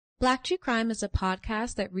Black True Crime is a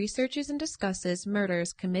podcast that researches and discusses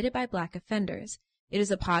murders committed by Black offenders. It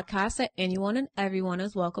is a podcast that anyone and everyone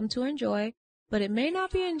is welcome to enjoy, but it may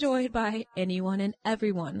not be enjoyed by anyone and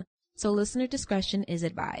everyone, so listener discretion is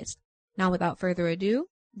advised. Now, without further ado,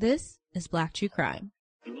 this is Black True Crime.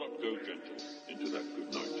 Do not go gentle into that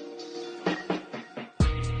good night.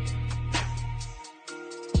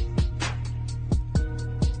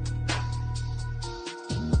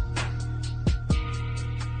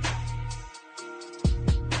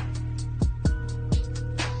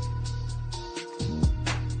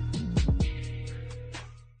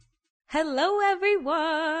 Hello,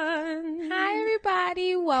 everyone. Hi,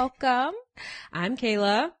 everybody. Welcome. I'm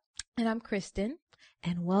Kayla. And I'm Kristen.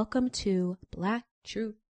 And welcome to Black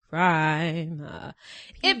True Crime.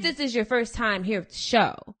 If this is your first time here at the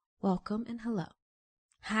show, welcome and hello.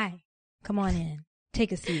 Hi. Come on in.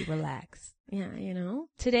 Take a seat. Relax. Yeah, you know.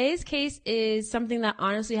 Today's case is something that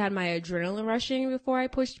honestly had my adrenaline rushing before I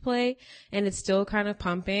pushed play, and it's still kind of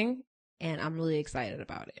pumping, and I'm really excited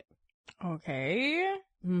about it. Okay.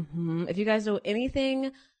 If you guys know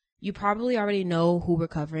anything, you probably already know who we're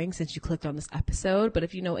covering since you clicked on this episode. But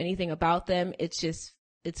if you know anything about them, it's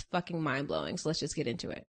fucking mind blowing. So let's just get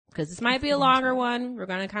into it, because this might be a longer one. We're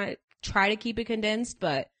going to kind of try to keep it condensed,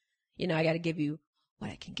 but you know, I got to give you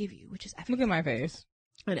what I can give you, which is everything. Look at my face.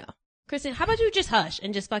 I know. Kristen, how about you just hush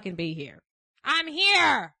and just fucking be here? I'm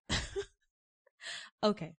here.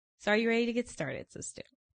 Okay. So are you ready to get started, sister?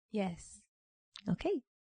 Yes. Okay.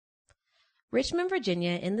 Richmond,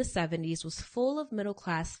 Virginia in the 70s was full of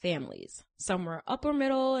middle-class families. Some were upper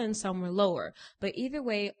middle and some were lower, but either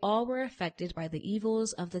way, all were affected by the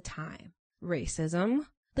evils of the time. Racism,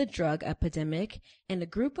 the drug epidemic, and a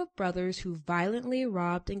group of brothers who violently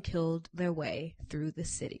robbed and killed their way through the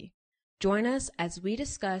city. Join us as we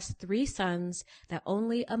discuss three sons that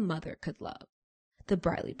only a mother could love. The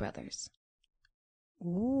Briley brothers.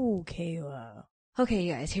 Ooh, Kayla. Okay,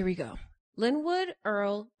 guys, here we go. Linwood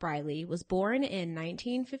Earl Briley was born in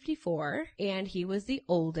 1954, and he was the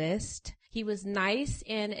oldest. He was nice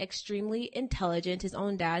and extremely intelligent. His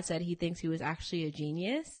own dad said he thinks he was actually a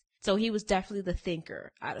genius. So he was definitely the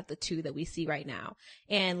thinker out of the two that we see right now.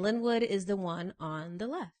 And Linwood is the one on the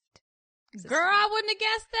left. Girl, I wouldn't have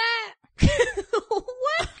guessed that.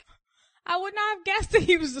 What? I would not have guessed that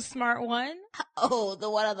he was the smart one. Oh, the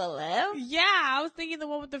one on the left? Yeah, I was thinking the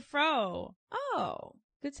one with the fro. Oh.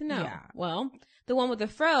 Good to know. Yeah. Well, the one with the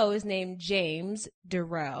fro is named James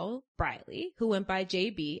Durrell Briley, who went by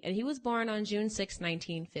JB, and he was born on June 6,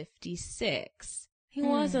 1956. He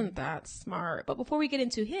wasn't that smart. But before we get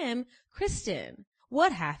into him, Kristen,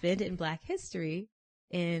 what happened in Black history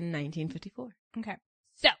in 1954? Okay.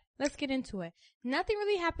 So let's get into it. Nothing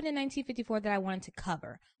really happened in 1954 that I wanted to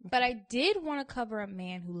cover, but I did want to cover a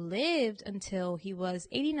man who lived until he was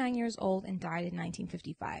 89 years old and died in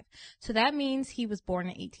 1955. So that means he was born in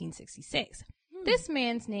 1866. This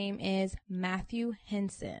man's name is Matthew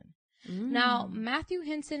Henson. Now, Matthew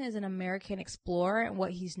Henson is an American explorer, and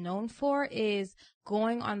what he's known for is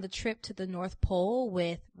going on the trip to the North Pole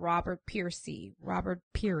with Robert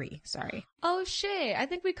Peary, sorry. Oh, shit. I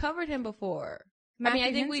think we covered him before. Matthew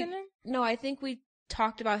I think Henson? I think we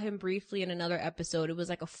talked about him briefly in another episode. It was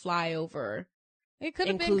like a flyover. It could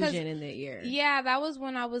have been inclusion in the year. Yeah, that was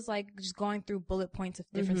when I was like just going through bullet points of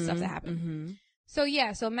different stuff that happened. So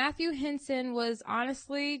yeah, so Matthew Henson was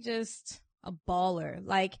honestly just a baller.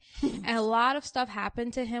 Like, and a lot of stuff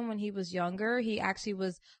happened to him when he was younger. He actually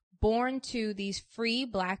was born to these free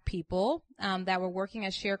Black people that were working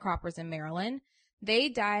as sharecroppers in Maryland. They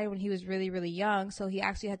died when he was really, really young, so he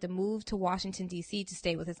actually had to move to Washington, D.C. to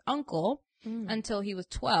stay with his uncle until he was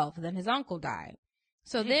 12. Then his uncle died.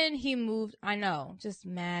 So then he moved, I know, just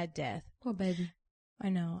mad death. Poor baby. I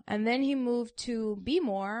know. And then he moved to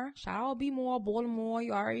Bmore. Shout out Bmore, Baltimore,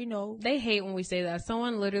 you already know. They hate when we say that.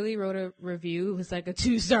 Someone literally wrote a review. It was like a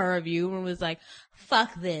 2-star review and was like,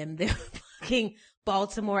 fuck them. Their fucking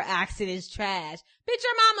Baltimore accent is trash. Bitch,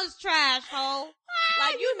 your mama's trash, ho.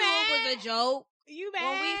 Like, you know it was a joke. You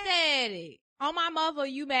mad? When we said it. On my mother,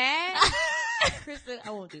 you mad? Kristen, I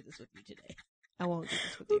won't do this with you today. I won't do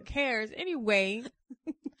this with Who you. cares?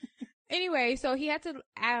 Anyway, so he had to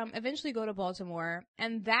eventually go to Baltimore,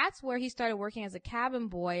 and that's where he started working as a cabin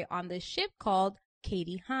boy on this ship called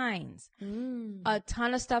Katie Hines. A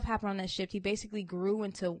ton of stuff happened on that ship. He basically grew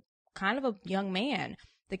into kind of a young man.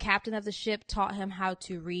 The captain of the ship taught him how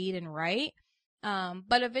to read and write.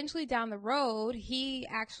 But eventually down the road, he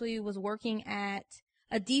actually was working at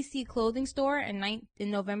a DC clothing store in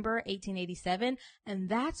November 1887, and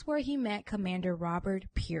that's where he met Commander Robert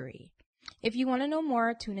Peary. If you want to know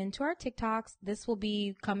more, tune into our TikToks. This will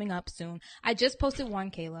be coming up soon. I just posted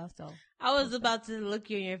one, Kayla, so. I was about to look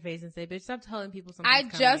you in your face and say, bitch, stop telling people something. I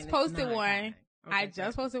just posted one. Okay, I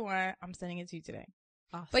just posted one. I'm sending it to you today.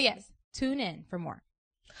 Awesome. But yes, tune in for more.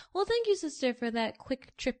 Well, thank you, sister, for that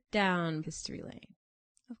quick trip down history lane.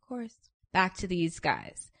 Of course. Back to these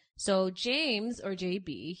guys. So James, or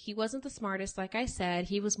JB, he wasn't the smartest, like I said.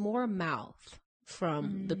 He was more mouth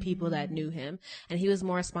from the people that knew him, and he was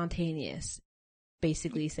more spontaneous,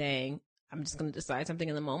 basically saying, I'm just going to decide something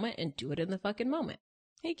in the moment and do it in the fucking moment.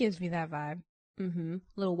 He gives me that vibe.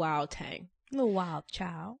 Little wild tang. Little wild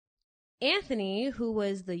child. Anthony, who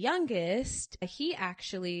was the youngest, he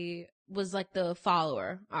actually was like the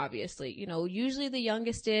follower, obviously. You know, usually the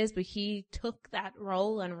youngest is, but he took that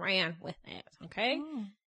role and ran with it, okay? Oh.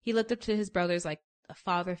 He looked up to his brothers like a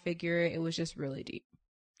father figure. It was just really deep.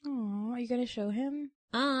 Oh, are you going to show him?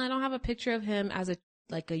 I don't have a picture of him as a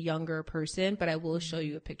younger person, but I will show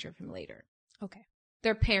you a picture of him later. Okay.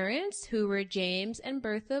 Their parents, who were James and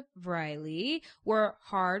Bertha Briley, were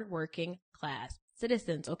hard-working class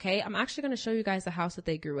citizens, okay? I'm actually going to show you guys the house that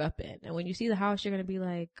they grew up in. And when you see the house, you're going to be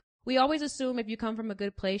like, we always assume if you come from a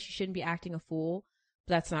good place, you shouldn't be acting a fool.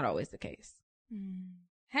 But that's not always the case.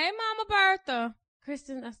 Hey, Mama Bertha.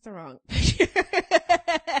 Kristen, that's the wrong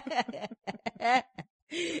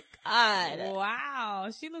God. Wow.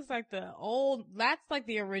 She looks like that's like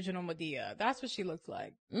the original Medea. That's what she looks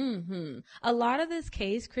like. A lot of this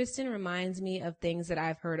case, Kristen, reminds me of things that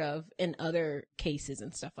I've heard of in other cases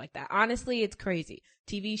and stuff like that. Honestly, it's crazy.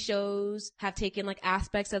 TV shows have taken like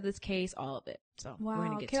aspects of this case, all of it. So we're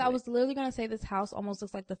going to get to it. I was literally going to say this house almost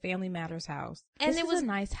looks like the Family Matters house. And it was a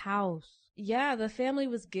nice house. Yeah, the family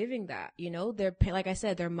was giving that, you know, like I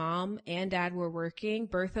said, their mom and dad were working.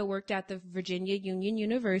 Bertha worked at the Virginia Union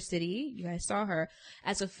University. You guys saw her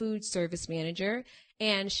as a food service manager,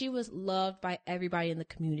 and she was loved by everybody in the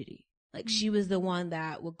community. Like she was the one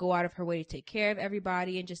that would go out of her way to take care of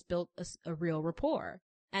everybody and just built a real rapport.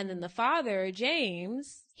 And then the father,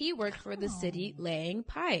 James, he worked for the city laying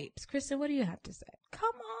pipes. Kristen, what do you have to say?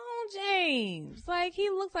 Come on, James. Like, he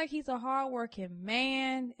looks like he's a hardworking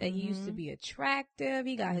man that used to be attractive.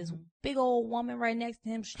 He got his big old woman right next to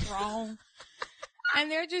him, strong. And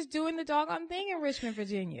they're just doing the doggone thing in Richmond,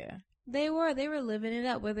 Virginia. They were living it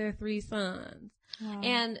up with their 3 sons. Wow.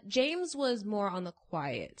 And James was more on the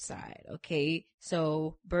quiet side, okay?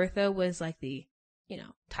 So Bertha was like the,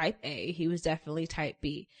 type A. He was definitely type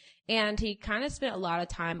B. And he kind of spent a lot of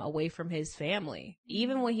time away from his family.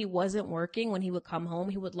 Even when he wasn't working, when he would come home,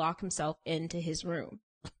 he would lock himself into his room.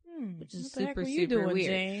 Which is super weird.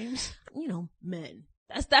 James? Men.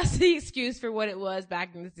 That's the excuse for what it was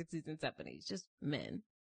back in the 60s and 70s. Just men.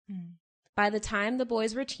 By the time the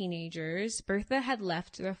boys were teenagers, Bertha had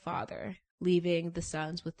left their father, leaving the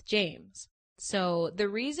sons with James. So the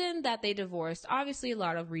reason that they divorced, obviously a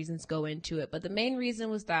lot of reasons go into it, but the main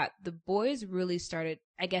reason was that the boys really started,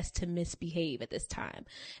 I guess, to misbehave at this time.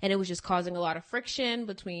 And it was just causing a lot of friction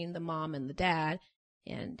between the mom and the dad.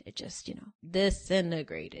 And it just,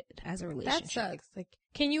 disintegrated as a relationship. That sucks. Like,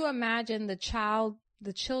 can you imagine the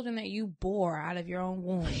children that you bore out of your own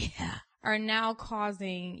womb are now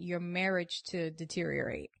causing your marriage to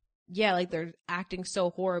deteriorate? Yeah, like they're acting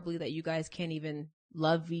so horribly that you guys can't even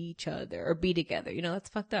love each other or be together. That's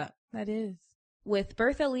fucked up. That is. With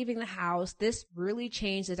Bertha leaving the house, this really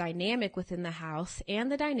changed the dynamic within the house and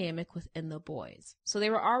the dynamic within the boys. So they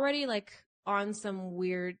were already like on some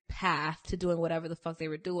weird path to doing whatever the fuck they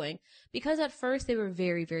were doing, because at first they were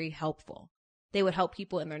very, very helpful. They would help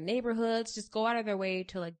people in their neighborhoods, just go out of their way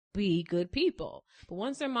to like be good people. But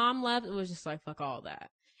once their mom left, it was just like, fuck all that.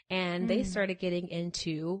 And they started getting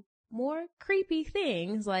into more creepy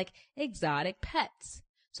things like exotic pets.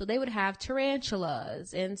 So they would have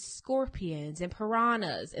tarantulas and scorpions and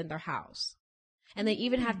piranhas in their house. And they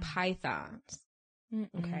even had pythons.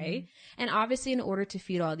 Okay. And obviously in order to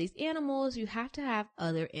feed all these animals, you have to have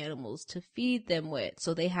other animals to feed them with.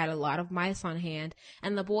 So they had a lot of mice on hand,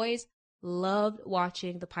 and the boys loved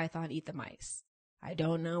watching the python eat the mice. I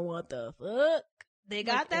don't know what the fuck they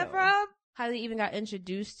got that from, how they even got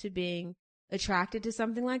introduced to being attracted to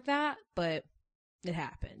something like that, but it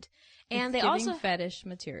happened. And they also fetish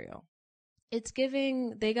material. It's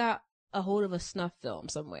giving, they got a hold of a snuff film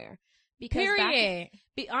somewhere. Because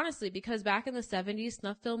honestly, because back in the 70s,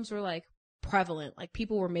 snuff films were like prevalent, like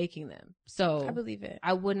people were making them. So I believe it.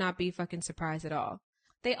 I would not be fucking surprised at all.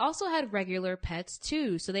 They also had regular pets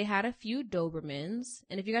too. So they had a few Dobermans.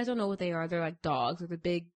 And if you guys don't know what they are, they're like dogs. They're the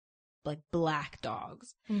big, like black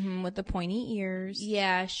dogs. With the pointy ears.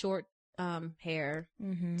 Yeah, short hair,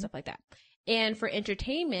 stuff like that. And for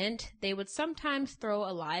entertainment, they would sometimes throw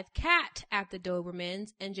a live cat at the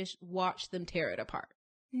Dobermans and just watch them tear it apart.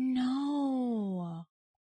 No.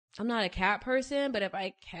 I'm not a cat person, but if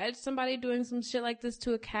I catch somebody doing some shit like this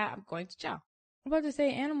to a cat, I'm going to jail. I'm about to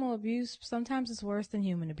say animal abuse sometimes is worse than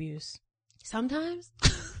human abuse. Sometimes?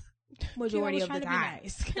 Majority of the time.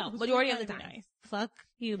 Nice. No, majority of the time. Nice. Fuck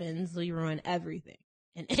humans, we ruin everything.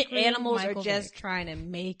 And Screw animals Michael are just Vick. trying to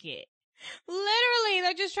make it. Literally,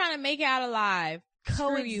 they're just trying to make it out alive.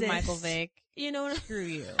 Screw you, Coexist. Michael Vick. You know what Screw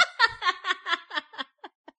you.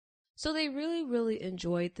 So they really, really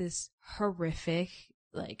enjoyed this horrific,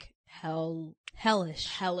 like, hellish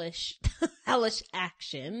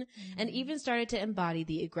action, and even started to embody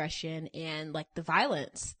the aggression and, like, the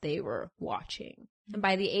violence they were watching. And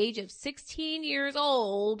by the age of 16 years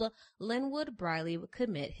old, Linwood Briley would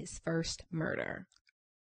commit his first murder.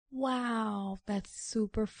 Wow, that's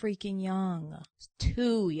super freaking young.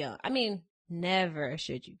 Too young. I mean, never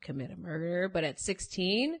should you commit a murder, but at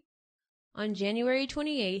 16, on January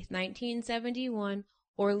 28th, 1971,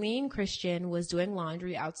 Orlean Christian was doing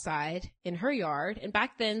laundry outside in her yard. And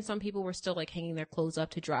back then, some people were still like hanging their clothes up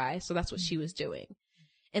to dry. So that's what she was doing.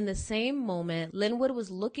 In the same moment, Linwood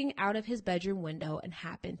was looking out of his bedroom window and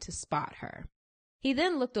happened to spot her. He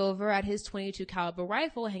then looked over at his .22 caliber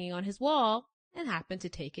rifle hanging on his wall and happened to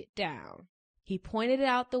take it down. He pointed it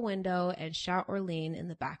out the window and shot Orlean in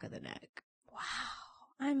the back of the neck. Wow.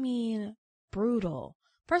 I mean, brutal.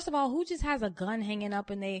 First of all, who just has a gun hanging up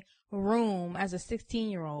in their room as a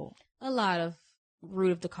 16-year-old? A lot of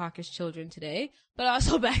root of the caucus children today, but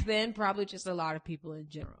also back then, probably just a lot of people in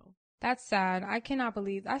general. That's sad. I cannot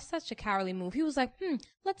believe that's such a cowardly move. He was like,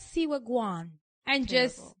 let's see what Guan. And Terrible.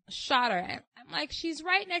 Just shot her. And I'm like, she's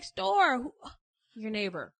right next door. Your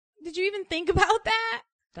neighbor. Did you even think about that?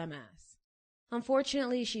 Dumbass.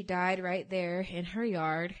 Unfortunately, she died right there in her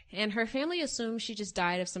yard, and her family assumed she just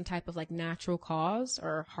died of some type of like natural cause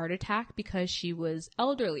or heart attack because she was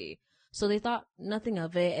elderly. So they thought nothing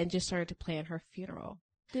of it and just started to plan her funeral.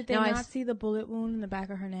 Did they not see the bullet wound in the back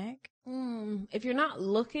of her neck? If you're not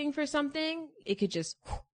looking for something, it could just,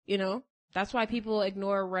 that's why people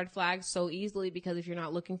ignore red flags so easily, because if you're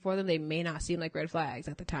not looking for them, they may not seem like red flags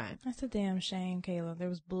at the time. That's a damn shame, Kayla. There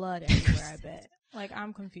was blood everywhere, I bet. Like,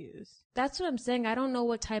 I'm confused. That's what I'm saying. I don't know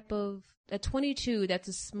what type of, a .22, that's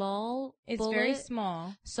a small bullet. Very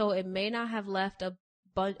small. So it may not have left a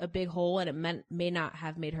big hole, and it may not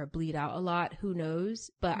have made her bleed out a lot. Who knows?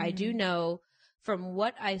 But I do know from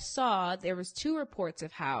what I saw, there was 2 reports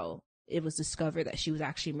of how it was discovered that she was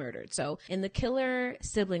actually murdered. So in the Killer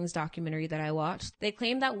Siblings documentary that I watched, they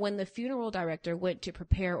claimed that when the funeral director went to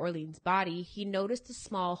prepare Orlean's body, he noticed a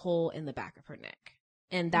small hole in the back of her neck.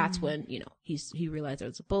 And that's when, he realized it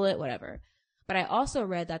was a bullet, whatever. But I also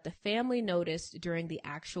read that the family noticed during the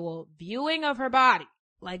actual viewing of her body,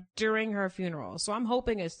 like during her funeral. So I'm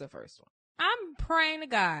hoping it's the first one. I'm praying to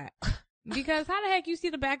God. Because how the heck you see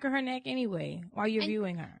the back of her neck anyway while you're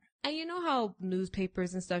viewing her? And you know how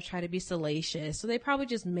newspapers and stuff try to be salacious. So they probably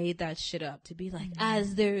just made that shit up to be like,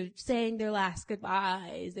 as they're saying their last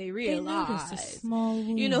goodbyes, they realize. They noticed a small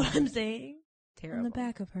wound. You know what I'm saying? Terrible. On the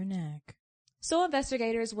back of her neck. So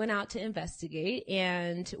investigators went out to investigate,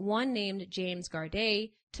 and one named James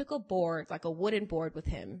Garday took a board, like a wooden board with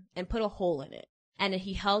him, and put a hole in it. And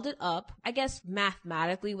he held it up, I guess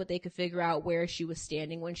mathematically what they could figure out where she was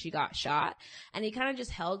standing when she got shot. And he kind of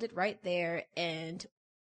just held it right there and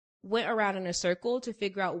went around in a circle to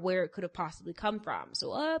figure out where it could have possibly come from.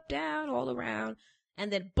 So up, down, all around.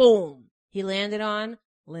 And then boom, he landed on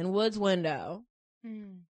Linwood's window.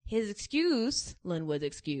 His excuse, Linwood's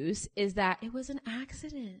excuse, is that it was an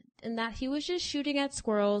accident and that he was just shooting at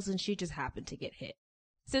squirrels and she just happened to get hit.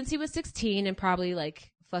 Since he was 16 and probably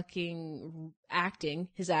like fucking acting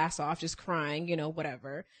his ass off, just crying,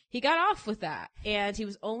 whatever, he got off with that. And he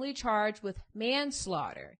was only charged with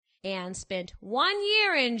manslaughter and spent 1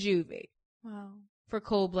 year in juvie. Wow. For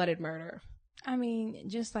cold-blooded murder. I mean,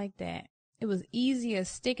 just like that. It was easy as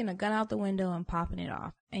sticking a gun out the window and popping it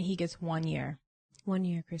off. And he gets 1 year. 1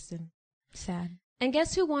 year, Kristen. Sad. And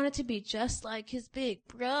guess who wanted to be just like his big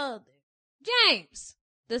brother? James,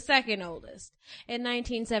 the second oldest. In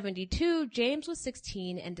 1972, James was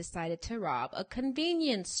 16 and decided to rob a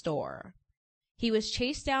convenience store. He was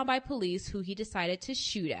chased down by police who he decided to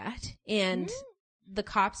shoot at, and the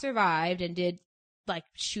cops survived and did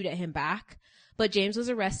shoot at him back. But James was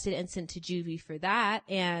arrested and sent to juvie for that,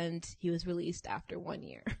 and he was released after 1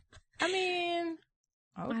 year. I mean,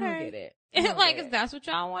 okay. I don't get it. If that's what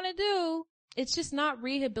y'all want to do. It's just not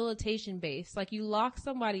rehabilitation based. Like, you lock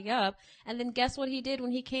somebody up, and then guess what he did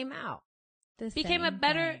when he came out? Became a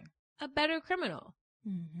better criminal.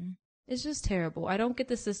 It's just terrible. I don't get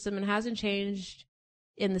the system, and hasn't changed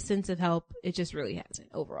in the sense of help. It just really hasn't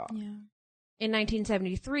overall. Yeah. In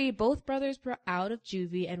 1973, both brothers were out of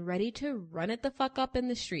juvie and ready to run it the fuck up in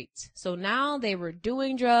the streets. So now they were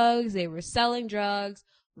doing drugs, they were selling drugs,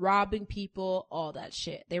 robbing people, all that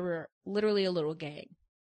shit. They were literally a little gang.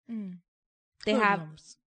 They have,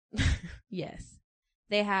 yes.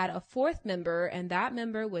 They had a fourth member, and that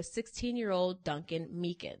member was 16-year-old Duncan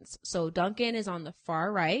Meekins. So Duncan is on the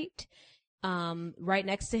far right. Right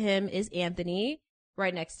next to him is Anthony.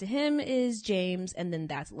 Right next to him is James, and then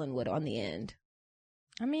that's Linwood on the end.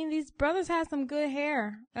 I mean, these brothers had some good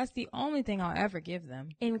hair. That's the only thing I'll ever give them.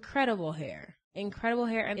 Incredible hair. Incredible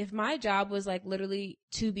hair. And if my job was like literally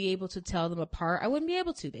to be able to tell them apart, I wouldn't be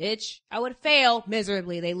able to, bitch. I would fail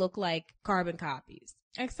miserably. They look like carbon copies.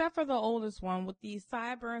 Except for the oldest one with these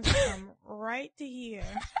sideburns that come right to here.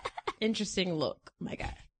 Interesting look. My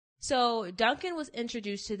God. So Duncan was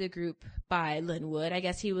introduced to the group by Linwood. I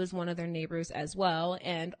guess he was one of their neighbors as well.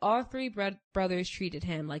 And all three brothers treated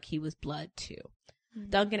him like he was blood too.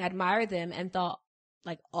 Duncan admired them and thought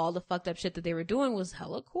like all the fucked up shit that they were doing was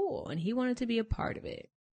hella cool. And he wanted to be a part of it.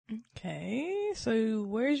 Okay. So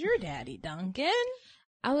where's your daddy, Duncan?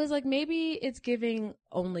 I was like, maybe it's giving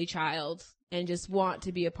only child and just want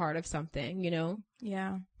to be a part of something, you know?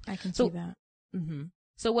 Yeah, I can see that. Mm-hmm.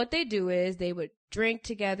 So what they do is they would drink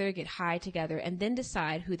together, get high together, and then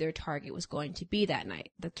decide who their target was going to be that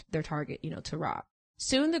night, their target, you know, to rob.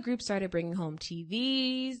 Soon the group started bringing home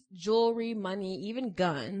TVs, jewelry, money, even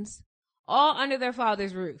guns, all under their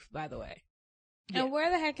father's roof, by the way. And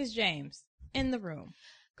where the heck is James? In the room.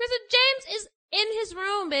 Krista, James is in his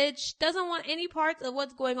room, bitch. Doesn't want any parts of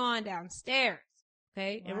what's going on downstairs.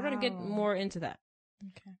 Okay? And we're going to get more into that.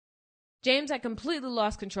 Okay. James had completely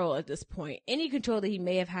lost control at this point. Any control that he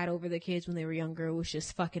may have had over the kids when they were younger was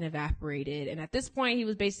just fucking evaporated. And at this point, he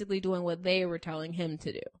was basically doing what they were telling him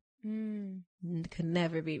to do. Could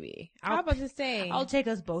never be me. I was about to say. I'll take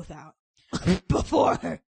us both out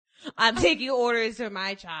before I'm taking orders for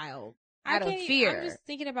my child out of fear. I'm just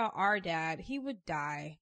thinking about our dad. He would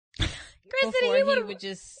die Kristen, before he would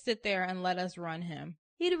just sit there and let us run him.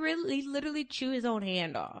 He'd literally chew his own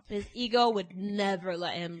hand off. His ego would never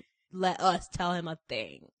let us tell him a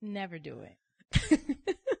thing. Never do it.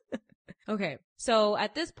 Okay. So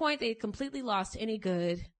at this point, they completely lost any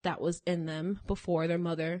good that was in them before their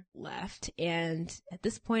mother left. And at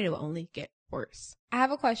this point, it will only get worse. I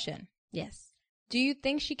have a question. Yes. Do you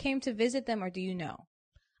think she came to visit them, or do you know?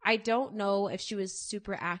 I don't know if she was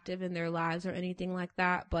super active in their lives or anything like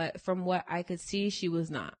that, but from what I could see, she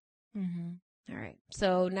was not. All right.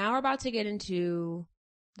 So now we're about to get into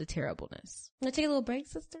the terribleness. Let's take a little break,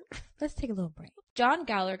 sister. Let's take a little break. John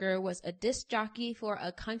Gallagher was a disc jockey for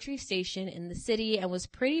a country station in the city and was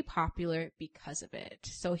pretty popular because of it.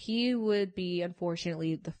 So he would be,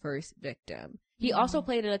 unfortunately, the first victim. He also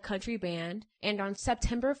played in a country band, and on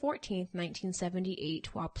September 14th,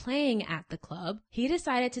 1978, while playing at the club, he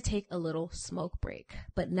decided to take a little smoke break,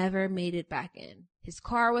 but never made it back in. His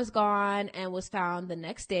car was gone and was found the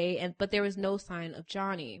next day, but there was no sign of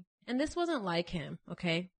Johnny. And this wasn't like him,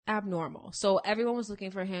 okay? Abnormal. So everyone was looking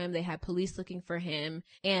for him. They had police looking for him,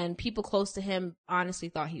 and people close to him honestly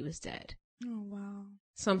thought he was dead. Oh, wow.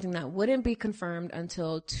 Something that wouldn't be confirmed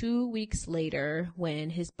until 2 weeks later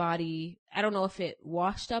when his body, I don't know if it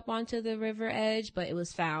washed up onto the river edge, but it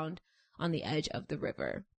was found on the edge of the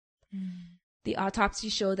river. The autopsy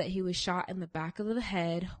showed that he was shot in the back of the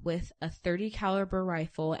head with a .30 caliber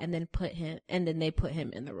rifle and then they put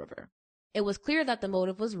him in the river. It was clear that the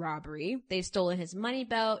motive was robbery. They'd stolen his money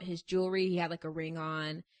belt, his jewelry, he had like a ring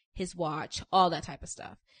on, his watch, all that type of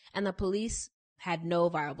stuff. And the police had no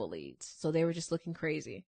viable leads, so they were just looking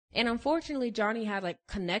crazy. And unfortunately, Johnny had like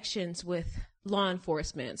connections with law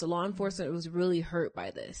enforcement, so law enforcement was really hurt by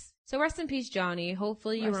this. So rest in peace, Johnny.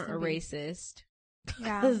 Hopefully you weren't a racist.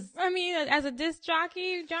 Yeah. I mean, as a disc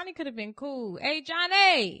jockey, Johnny could have been cool. Hey,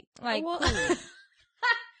 Johnny! Like, cool.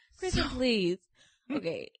 Kristen, please.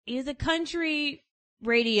 Okay, he's a country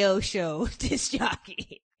radio show disc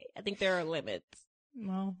jockey. I think there are limits.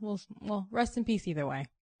 Well, rest in peace either way.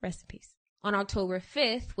 Rest in peace. On October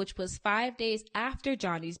 5th, which was 5 days after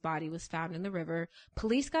Johnny's body was found in the river,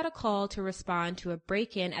 police got a call to respond to a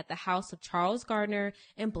break-in at the house of Charles Gardner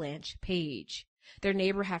and Blanche Page. Their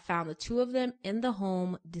neighbor had found the two of them in the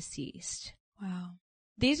home deceased. Wow.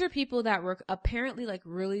 These are people that were apparently like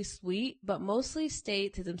really sweet, but mostly stay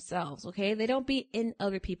to themselves, okay? They don't be in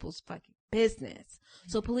other people's fucking business.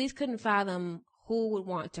 So police couldn't fathom who would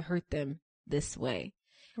want to hurt them this way.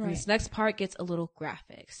 Right. This next part gets a little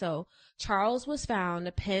graphic. So Charles was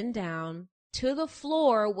found pinned down to the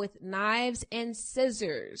floor with knives and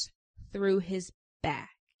scissors through his back.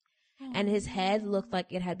 And his head looked like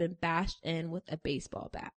it had been bashed in with a baseball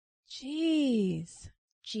bat. Jeez.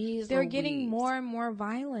 They're Louise. getting more and more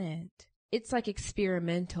violent. It's like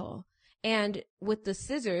experimental. And with the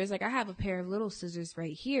scissors, like I have a pair of little scissors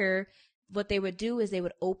right here. What they would do is they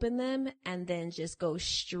would open them and then just go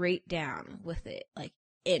straight down with it, like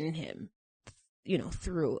in him,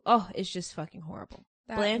 through. Oh, it's just fucking horrible.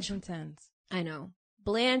 Blanche is intense. I know.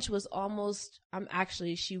 Blanche was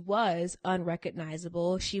she was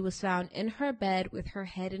unrecognizable. She was found in her bed with her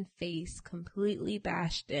head and face completely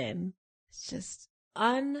bashed in. It's just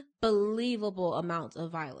unbelievable amounts of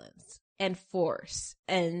violence and force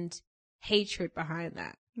and hatred behind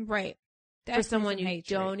that. Right. For someone you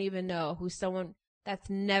don't even know, who's someone that's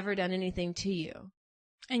never done anything to you.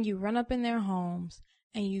 And you run up in their homes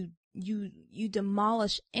and you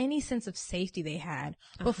demolish any sense of safety they had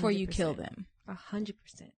before 100%. You kill them. 100%.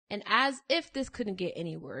 And as if this couldn't get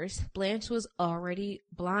any worse, Blanche was already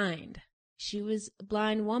blind. She was a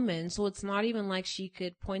blind woman, so it's not even like she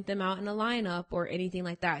could point them out in a lineup or anything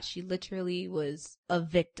like that. She literally was a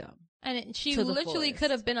victim. And she literally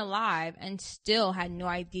could have been alive and still had no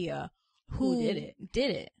idea who did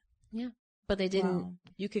it. Yeah. But they didn't. Wow.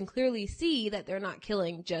 You can clearly see that they're not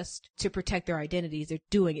killing just to protect their identities. They're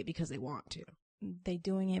doing it because they want to. They're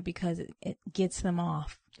doing it because it gets them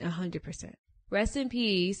off. 100%. Rest in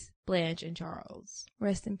peace, Blanche and Charles.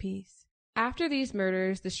 Rest in peace. After these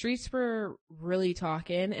murders, the streets were really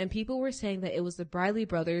talking, and people were saying that it was the Briley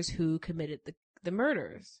brothers who committed the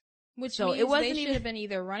murders. Which means it wasn't they should have been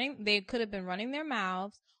either running, they could have been running their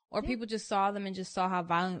mouths, or people just saw them and just saw how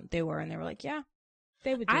violent they were, and they were like, yeah,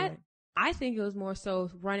 they would do it. I think it was more so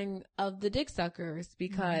running of the dick suckers,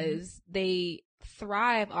 because they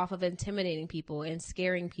thrive off of intimidating people and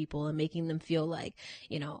scaring people and making them feel like,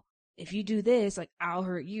 if you do this, like, I'll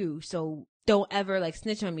hurt you. So don't ever like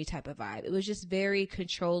snitch on me type of vibe. It was just very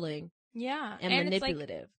controlling. Yeah. And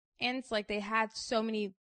manipulative. It's like they had so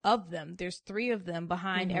many of them. There's 3 of them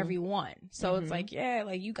behind every one. So it's like, yeah,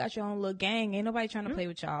 like you got your own little gang. Ain't nobody trying to play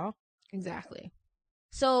with y'all. Exactly.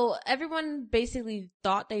 So everyone basically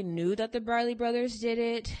thought they knew that the Briley brothers did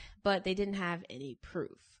it, but they didn't have any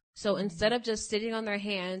proof. So instead of just sitting on their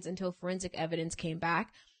hands until forensic evidence came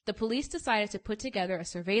back, the police decided to put together a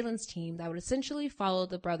surveillance team that would essentially follow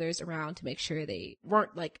the brothers around to make sure they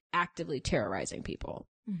weren't like actively terrorizing people.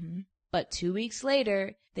 But 2 weeks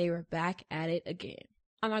later, they were back at it again.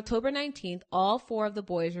 On October 19th, all 4 of the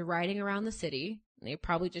boys were riding around the city. They were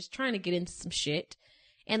probably just trying to get into some shit.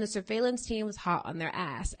 And the surveillance team was hot on their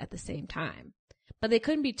ass at the same time. But they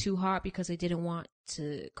couldn't be too hot because they didn't want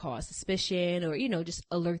to cause suspicion or, just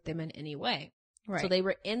alert them in any way. Right. So they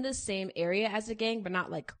were in the same area as the gang, but not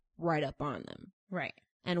like right up on them. Right.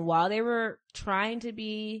 And while they were trying to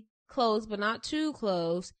be close, but not too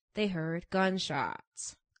close, they heard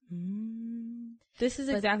gunshots. This is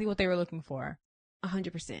exactly what they were looking for.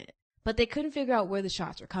 100%. But they couldn't figure out where the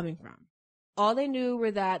shots were coming from. All they knew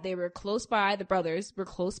were that they were close by, the brothers were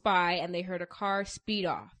close by, and they heard a car speed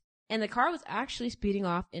off. And the car was actually speeding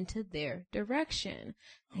off into their direction.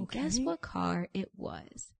 And guess what car it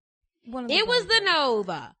was? It was the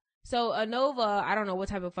Nova. So a Nova, I don't know what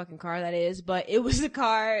type of fucking car that is, but it was a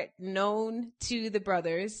car known to the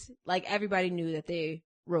brothers. Like, everybody knew that they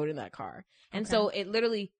rode in that car. And so it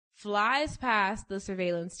literally flies past the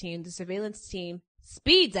surveillance team. The surveillance team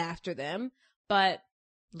speeds after them, but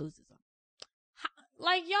loses them.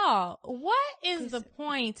 Like, y'all, what is the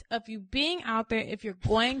point of you being out there if you're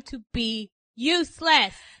going to be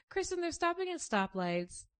useless? Kristen, they're stopping at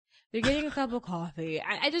stoplights. They're getting a cup of coffee.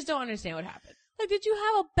 I just don't understand what happened. Like, did you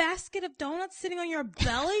have a basket of donuts sitting on your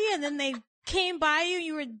belly and then they came by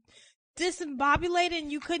you were disembobulated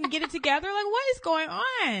and you couldn't get it together? Like, what is going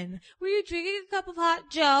on? Were you drinking a cup of hot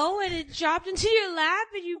Joe and it dropped into your lap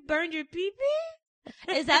and you burned your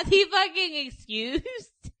pee-pee? Is that the fucking excuse?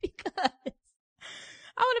 Because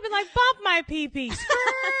I would have been like, bump my pee-pee.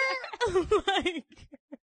 Like,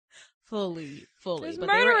 fully. There's but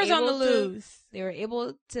murderers on the loose. They were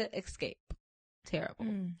able to escape. Terrible.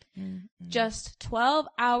 Just 12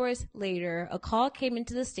 hours later, a call came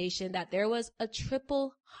into the station that there was a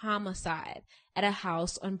triple homicide at a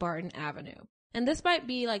house on Barton Avenue. And this might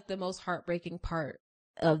be like the most heartbreaking part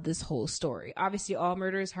of this whole story. Obviously, all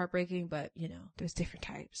murder is heartbreaking, but there's different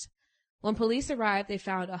types. When police arrived, they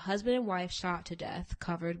found a husband and wife shot to death,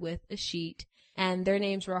 covered with a sheet, and their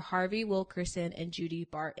names were Harvey Wilkerson and Judy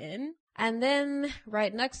Barton. And then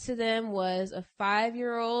right next to them was a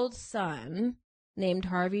 5-year-old son named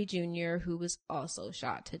Harvey Jr., who was also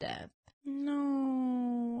shot to death.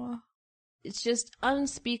 No. It's just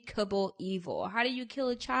unspeakable evil. How do you kill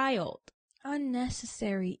a child?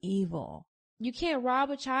 Unnecessary evil. You can't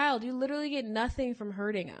rob a child. You literally get nothing from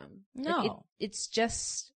hurting them. No. Like, it's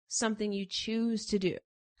just something you choose to do.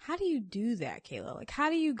 How do you do that, Kayla? Like, how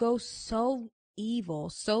do you go so evil,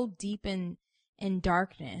 so deep in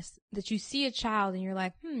darkness that you see a child and you're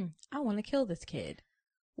like, I want to kill this kid?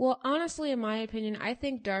 Well, honestly, in my opinion, I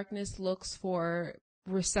think darkness looks for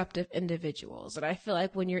receptive individuals. And I feel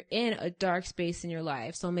like when you're in a dark space in your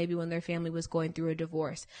life, so maybe when their family was going through a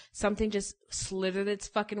divorce, something just slithered its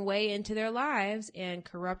fucking way into their lives and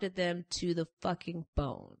corrupted them to the fucking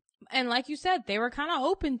bone. And like you said, they were kind of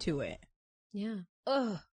open to it. Yeah.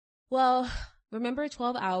 Ugh. Well, remember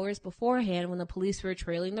 12 hours beforehand when the police were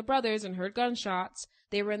trailing the brothers and heard gunshots,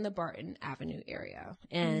 they were in the Barton Avenue area.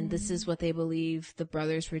 And this is what they believe the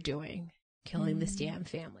brothers were doing, killing this damn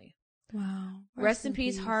family. Wow. Rest in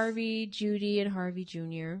peace, Harvey, Judy, and Harvey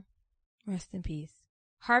Jr. Rest in peace.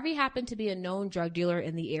 Harvey happened to be a known drug dealer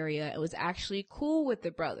in the area and was actually cool with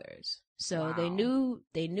the brothers. So they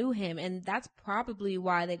knew him, and that's probably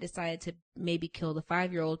why they decided to maybe kill the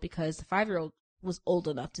 5-year-old, because the 5-year-old was old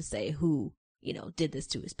enough to say who, did this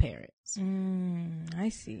to his parents. I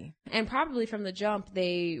see. And probably from the jump,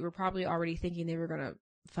 they were probably already thinking they were going to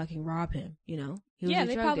fucking rob him, He was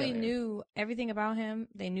they probably knew everything about him.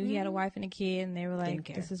 They knew he had a wife and a kid, and they were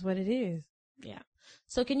like, this is what it is. Yeah.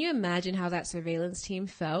 So can you imagine how that surveillance team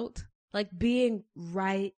felt? Like being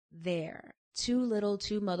right there. Too little,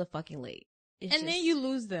 too motherfucking late. Then you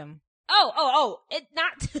lose them. It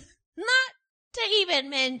not to even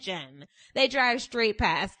mention. They drive straight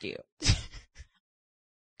past you.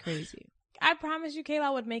 Crazy. I promise you, Kayla, I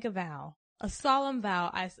would make a vow. A solemn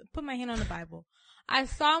vow. I put my hand on the Bible. I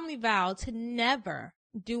solemnly vow to never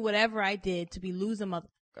do whatever I did to be losing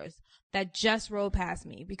motherfuckers that just rode past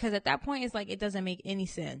me. Because at that point, it's like, it doesn't make any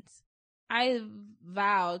sense. I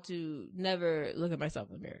vow to never look at myself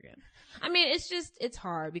in the mirror again. I mean, it's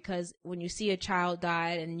hard because when you see a child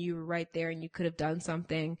died and you were right there and you could have done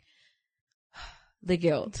something, the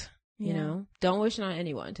guilt, don't wish it on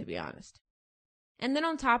anyone, to be honest. And then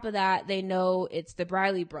on top of that, they know it's the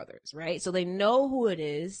Briley brothers, right? So they know who it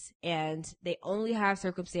is, and they only have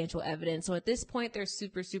circumstantial evidence. So at this point, they're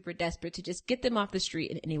super, super desperate to just get them off the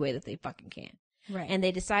street in any way that they fucking can. Right. And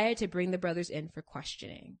they decided to bring the brothers in for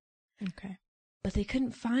questioning. Okay. But they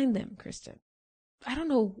couldn't find them, Kristen. I don't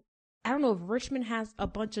know if Richmond has a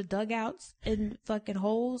bunch of dugouts and fucking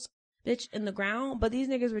holes, bitch, in the ground, but these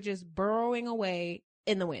niggas were just burrowing away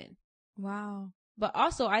in the wind. Wow. But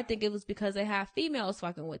also, I think it was because they have females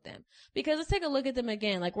fucking with them. Because let's take a look at them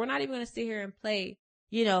again. Like, we're not even going to sit here and play,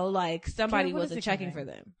 like somebody wasn't checking for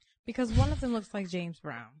them. Because one of them looks like James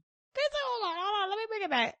Brown. Hold on. Let me bring it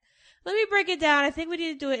back. Let me break it down. I think we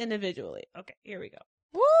need to do it individually. Okay, here we go.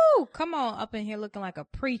 Woo! Come on, up in here looking like a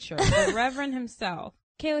preacher, the Reverend himself.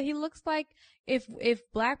 Kayla, he looks like if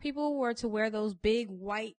black people were to wear those big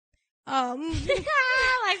white like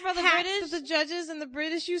for the British, the judges and the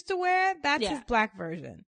British used to wear. That's his black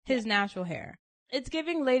version. His natural hair. It's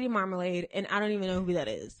giving Lady Marmalade, and I don't even know who that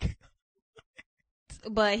is.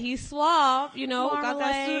 But he's suave, Marmalade, got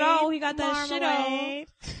that suit on. He got that shit on.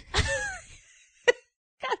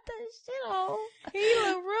 Got that shit on. He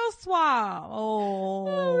look real suave.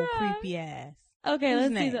 Oh, right. Creepy ass. Okay, Who's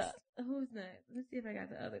let's next? see who's next. Let's see if I got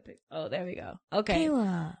the other pic. Oh, there we go. Okay.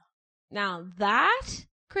 Kayla. Now that,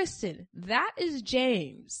 Kristen, that is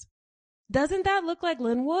James. Doesn't that look like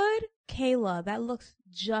Linwood? Kayla, that looks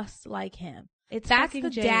just like him. That's the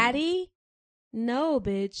James. daddy? No,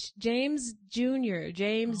 bitch. James Jr.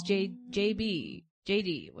 James JB.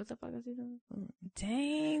 JD. What the fuck is he doing?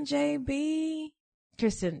 Dang, JB.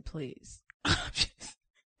 Kristen, please.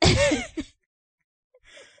 Dang,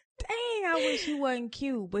 I wish he wasn't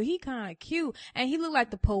cute, but he kind of cute. And he looked like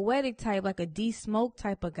the poetic type, like a D-Smoke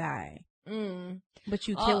type of guy. But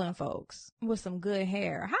you killing folks with some good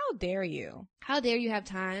hair. How dare you? How dare you have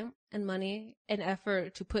time and money and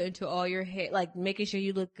effort to put into all your hair, like making sure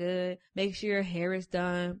you look good, making sure your hair is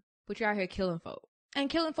done, but you're out here killing folks. And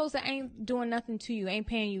killing folks that ain't doing nothing to you, ain't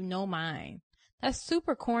paying you no mind. That's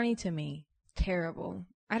super corny to me. Terrible.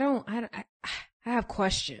 I have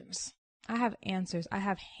questions. I have answers. I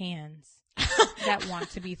have hands that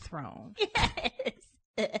want to be thrown.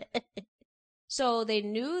 Yes. So they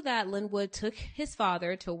knew that Linwood took his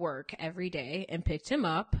father to work every day and picked him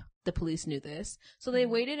up. The police knew this. So they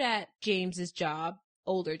waited at James's job,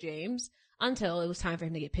 older James, until it was time for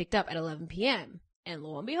him to get picked up at 11 p.m. And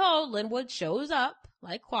lo and behold, Linwood shows up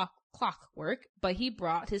like clockwork, but he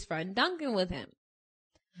brought his friend Duncan with him.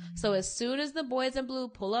 So as soon as the boys in blue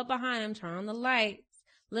pull up behind him, turn on the lights,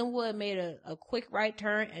 Linwood made a quick right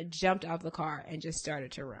turn and jumped out of the car and just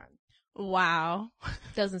started to run. Wow.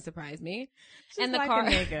 Doesn't surprise me. Just And the like car,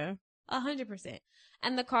 a nigga. 100%.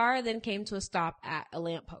 And the car then came to a stop at a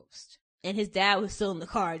lamppost. And his dad was still in the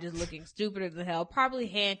car, just looking stupider than hell, probably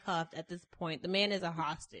handcuffed at this point. The man is a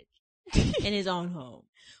hostage in his own home.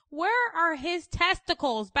 Where are his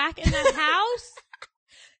testicles? Back in the house?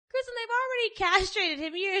 Kristen, they've already castrated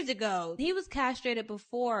him years ago. He was castrated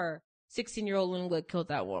before 16-year-old Linwood killed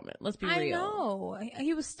that woman. Let's be real. I know.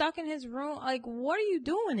 He was stuck in his room. Like, what are you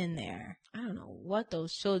doing in there? I don't know what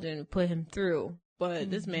those children put him through,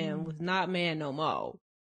 but this man was not man no more.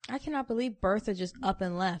 I cannot believe Bertha just up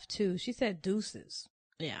and left, too. She said deuces.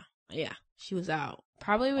 Yeah. She was out.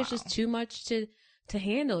 Probably was just too much to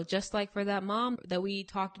handle, just like for that mom that we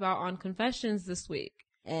talked about on Confessions this week.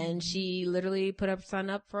 And she literally put her son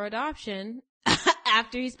up for adoption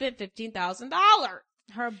after he spent $15,000.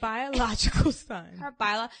 Her biological son.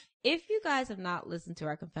 If you guys have not listened to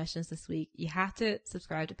our confessions this week, you have to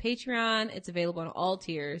subscribe to Patreon. It's available on all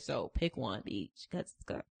tiers, so pick one each. That's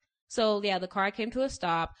good. So yeah, the car came to a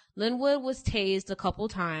stop. Linwood was tased a couple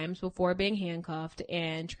times before being handcuffed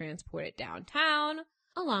and transported downtown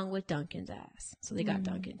along with Duncan's ass. So they got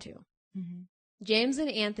Duncan too. Mm-hmm. James and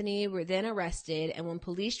Anthony were then arrested, and when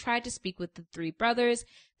police tried to speak with the three brothers,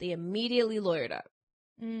 they immediately lawyered up.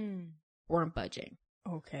 Weren't budging.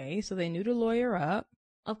 Okay, so they knew to lawyer up.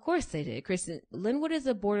 Of course they did. Kristen, Linwood is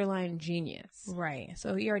a borderline genius. Right,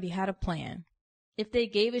 so he already had a plan. If they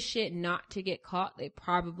gave a shit not to get caught, they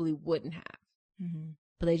probably wouldn't have.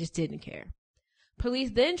 But they just didn't care. Police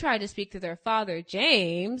then tried to speak to their father,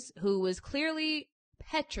 James, who was clearly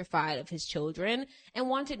petrified of his children and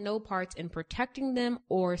wanted no parts in protecting them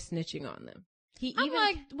or snitching on them.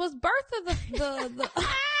 Was Bertha the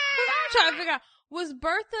I'm trying to figure out, was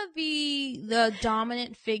Bertha the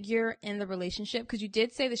dominant figure in the relationship? Because you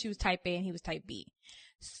did say that she was type A and he was type B.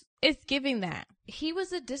 It's giving that. He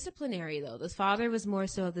was a disciplinary, though. The father was more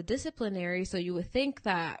so the disciplinary, so you would think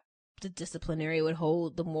that the disciplinary would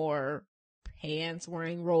hold the more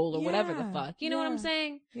pants-wearing role or whatever the fuck. You know what I'm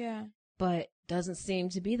saying? Yeah. But doesn't seem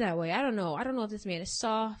to be that way. I don't know if this man is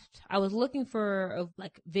soft. I was looking for a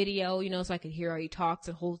video, so I could hear how he talks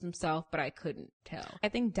and holds himself, but I couldn't tell. I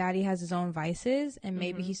think daddy has his own vices, and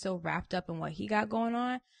maybe he's so wrapped up in what he got going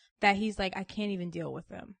on that he's like, I can't even deal with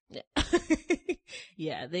them.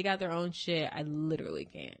 Yeah, they got their own shit. I literally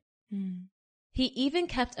can't. He even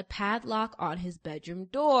kept a padlock on his bedroom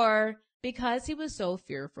door because he was so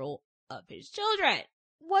fearful of his children.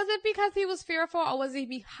 Was it because he was fearful, or was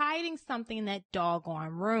he hiding something in that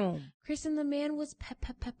doggone room? Kristen, the man was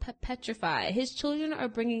petrified. His children are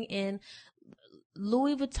bringing in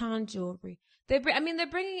Louis Vuitton jewelry. They're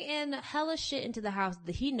bringing in hella shit into the house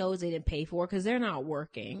that he knows they didn't pay for because they're not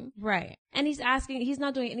working. Right. And he's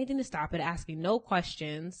not doing anything to stop it, asking no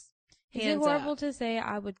questions. Is it horrible to say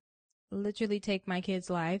I would literally take my kids'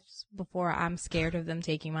 lives before I'm scared of them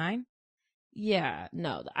taking mine? Yeah,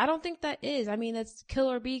 no, I don't think that is. I mean, that's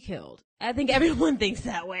kill or be killed. I think everyone thinks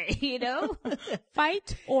that way,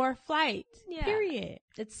 Fight or flight. Yeah. Period.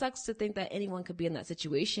 It sucks to think that anyone could be in that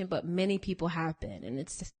situation, but many people have been, and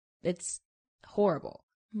it's horrible.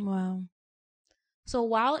 Wow. So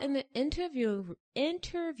while in the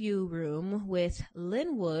interview room with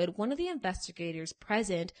Linwood, one of the investigators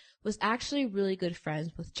present was actually really good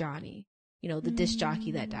friends with Johnny. The disc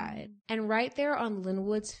jockey that died. And right there on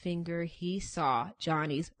Linwood's finger, he saw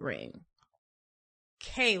Johnny's ring.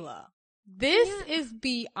 Kayla, this is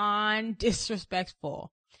beyond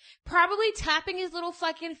disrespectful. Probably tapping his little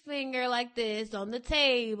fucking finger like this on the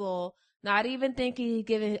table, not even thinking he's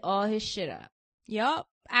giving all his shit up. Yup,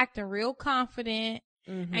 acting real confident.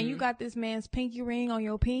 And you got this man's pinky ring on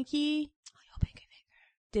your pinky. On your pinky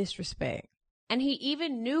finger. Disrespect. And he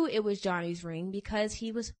even knew it was Johnny's ring because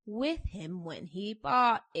he was with him when he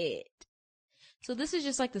bought it. So this is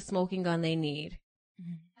just like the smoking gun they need.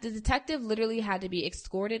 The detective literally had to be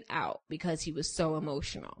escorted out because he was so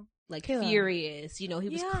emotional. Furious. He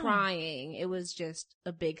was crying. It was just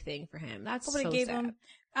a big thing for him. That's so sad.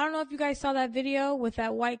 I don't know if you guys saw that video with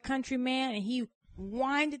that white country man and he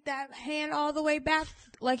winded that hand all the way back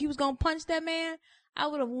like he was going to punch that man. I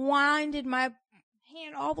would have winded my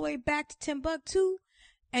hand all the way back to Timbuktu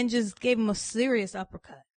and just gave him a serious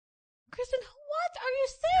uppercut. Kristen, what are you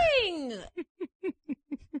saying?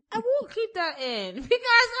 I won't keep that in because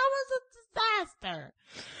that was a disaster.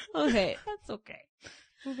 Okay, that's okay.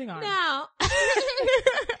 Moving on.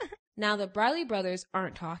 Now the Briley brothers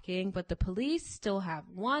aren't talking, but the police still have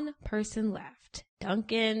one person left,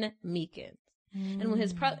 Duncan Meekins. And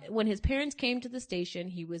when his parents came to the station,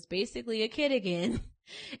 he was basically a kid again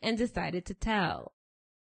and decided to tell.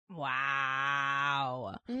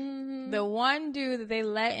 Wow. Mm-hmm. The one dude that they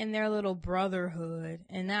let in their little brotherhood,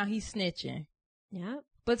 and now he's snitching. Yep.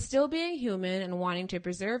 But still being human and wanting to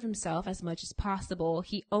preserve himself as much as possible,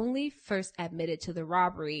 he only first admitted to the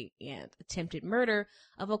robbery and attempted murder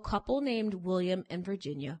of a couple named William and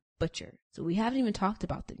Virginia Butcher. So we haven't even talked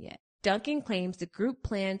about them yet. Duncan claims the group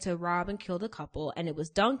planned to rob and kill the couple, and it was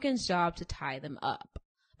Duncan's job to tie them up.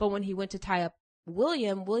 But when he went to tie up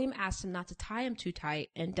William asked him not to tie him too tight,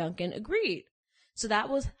 and Duncan agreed. So that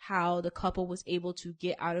was how the couple was able to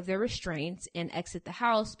get out of their restraints and exit the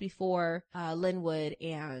house before Linwood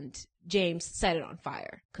and James set it on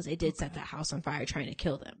fire. Because they did set that house on fire trying to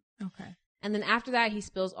kill them. Okay. And then after that, he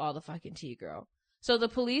spills all the fucking tea, girl. So the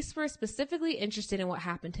police were specifically interested in what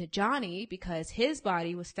happened to Johnny because his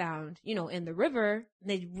body was found, in the river.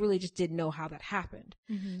 They really just didn't know how that happened.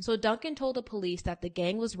 Mm-hmm. So Duncan told the police that the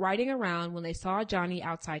gang was riding around when they saw Johnny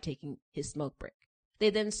outside taking his smoke break.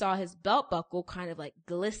 They then saw his belt buckle kind of like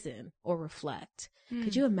glisten or reflect.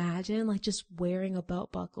 Could you imagine like just wearing a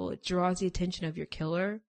belt buckle? It draws the attention of your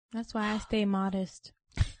killer. That's why I stay modest.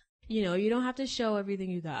 You don't have to show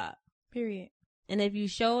everything you got. Period. And if you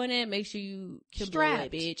showing it, make sure you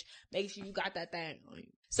strapped, bitch. Make sure you got that thing on you.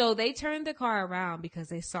 So they turned the car around because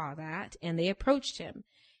they saw that and they approached him.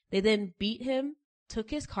 They then beat him, took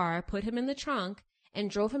his car, put him in the trunk, and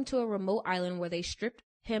drove him to a remote island where they stripped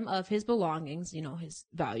him of his belongings, his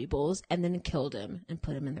valuables, and then killed him and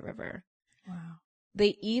put him in the river. Wow.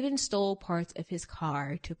 They even stole parts of his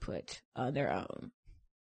car to put on their own.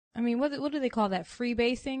 I mean, what do they call that?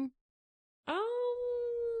 Freebasing?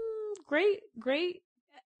 Great.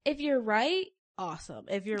 If you're right, awesome.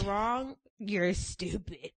 If you're wrong, you're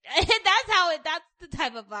stupid. That's the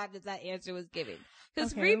type of vibe that answer was giving.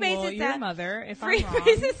 Because freebasing your mother, if I'm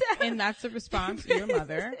wrong, and that's the response, your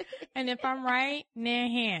mother. And if I'm right,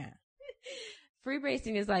 nah.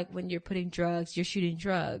 Freebasing is like when you're you're shooting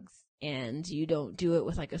drugs, and you don't do it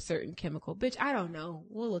with like a certain chemical. Bitch, I don't know.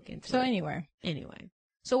 We'll look into it. So anyway.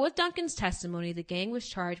 So with Duncan's testimony, the gang was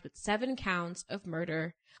charged with 7 counts of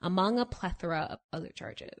murder among a plethora of other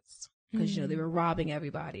charges. Because, they were robbing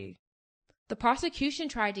everybody. The prosecution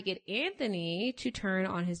tried to get Anthony to turn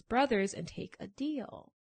on his brothers and take a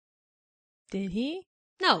deal. Did he?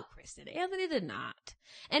 No, Kristen. Anthony did not.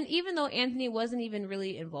 And even though Anthony wasn't even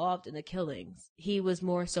really involved in the killings, he was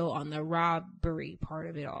more so on the robbery part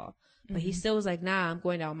of it all. But he still was like, nah, I'm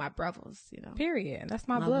going down with my brothers, Period. That's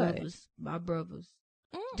my blood. My brothers.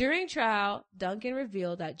 During trial, Duncan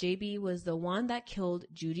revealed that JB was the one that killed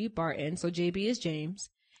Judy Barton, so JB is James,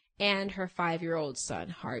 and her 5-year-old son,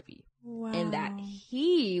 Harvey. Wow. And that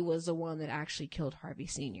he was the one that actually killed Harvey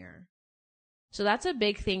Sr. So that's a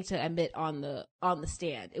big thing to admit on the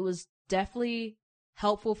stand. It was definitely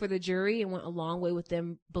helpful for the jury and went a long way with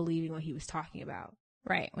them believing what he was talking about.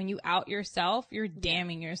 Right. When you out yourself, you're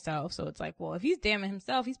damning yourself. So it's like, well, if he's damning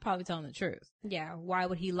himself, he's probably telling the truth. Yeah. Why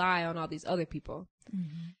would he lie on all these other people?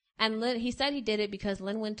 Mm-hmm. And he said he did it because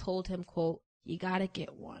Linwood told him, quote, "You gotta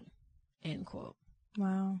get one," end quote.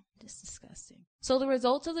 Wow. Just disgusting. So the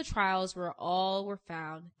results of the trials were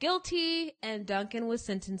found guilty, and Duncan was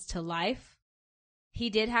sentenced to life. He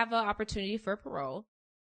did have an opportunity for parole.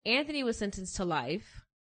 Anthony was sentenced to life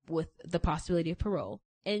with the possibility of parole.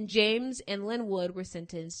 And James and Linwood were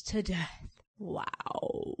sentenced to death.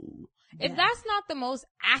 Wow. Yeah. If that's not the most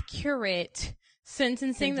accurate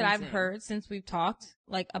sentencing that I've heard since we've talked,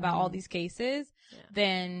 about all these cases,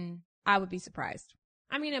 then I would be surprised.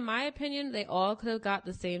 I mean, in my opinion, they all could have got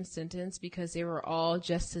the same sentence because they were all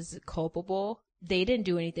just as culpable. They didn't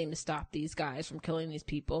do anything to stop these guys from killing these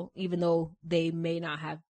people, even though they may not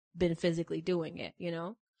have been physically doing it,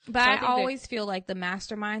 But so I always feel like the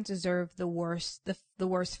masterminds deserve the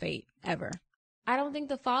worst fate ever. I don't think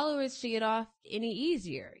the followers should get off any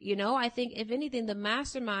easier. I think if anything, the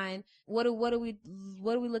mastermind, what do we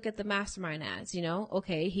look at the mastermind as?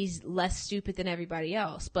 Okay, he's less stupid than everybody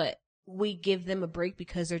else, but we give them a break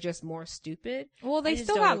because they're just more stupid. Well, they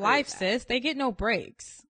still got life, sis. They get no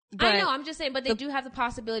breaks. But I know, I'm just saying, but they do have the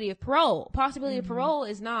possibility of parole. Possibility of parole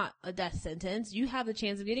is not a death sentence. You have the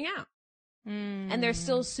chance of getting out. And they're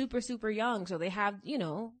still super, super young, so they have,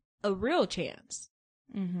 a real chance.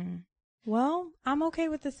 Mm-hmm. Well, I'm okay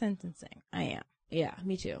with the sentencing. I am. Yeah,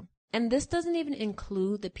 me too. And this doesn't even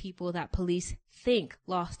include the people that police think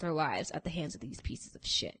lost their lives at the hands of these pieces of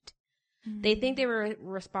shit. Mm-hmm. They think they were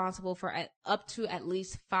responsible for up to at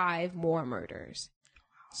least 5 more murders.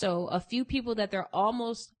 So a few people that they're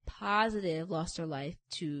almost positive lost their life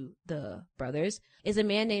to the brothers is a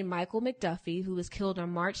man named Michael McDuffie, who was killed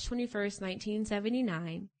on March 21st,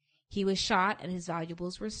 1979. He was shot and his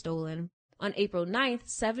valuables were stolen On April 9th,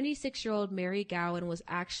 76-year-old Mary Gowan was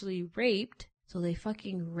actually raped. So they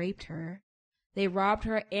fucking raped her. They robbed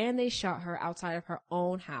her and they shot her outside of her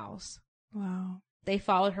own house. Wow. They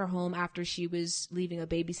followed her home after she was leaving a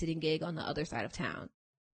babysitting gig on the other side of town.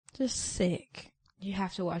 Just sick. You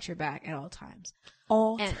have to watch your back at all times.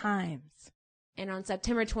 All times. And on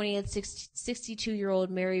September 20th, 62-year-old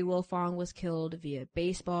Mary Wilfong was killed via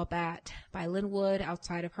baseball bat by Linwood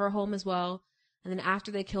outside of her home as well. And then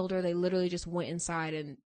after they killed her, they literally just went inside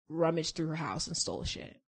and rummaged through her house and stole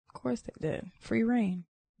shit. Of course they did. Free reign.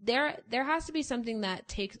 There has to be something that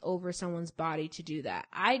takes over someone's body to do that.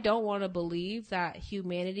 I don't want to believe that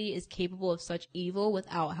humanity is capable of such evil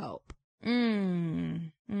without help.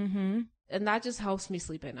 Mm-hmm. And that just helps me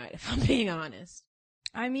sleep at night, if I'm being honest.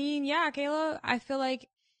 I mean, yeah, Kayla, I feel like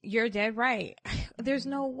you're dead right. There's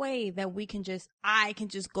no way that I can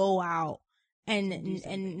just go out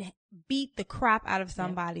and beat the crap out of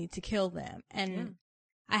somebody to kill them. And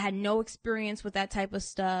I had no experience with that type of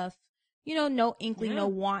stuff. You know, no inkling, no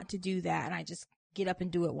want to do that. And I just get up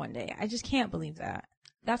and do it one day. I just can't believe that.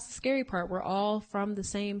 That's the scary part. We're all from the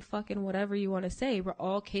same fucking whatever you want to say. We're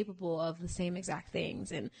all capable of the same exact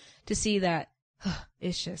things. And to see that,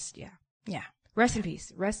 it's just, yeah. Rest in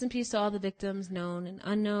peace. Rest in peace to all the victims, known and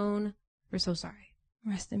unknown. We're so sorry.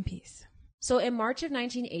 Rest in peace. So in March of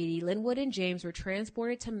 1980, Linwood and James were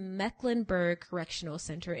transported to Mecklenburg Correctional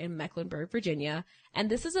Center in Mecklenburg, Virginia. And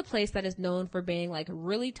this is a place that is known for being like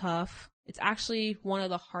really tough. It's actually one of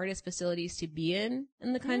the hardest facilities to be in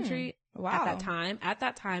the country at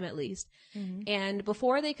that time at least. Mm-hmm. And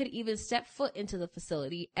before they could even step foot into the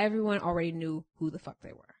facility, everyone already knew who the fuck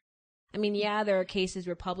they were. I mean, yeah, there are cases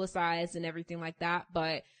were publicized and everything like that,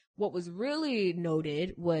 but what was really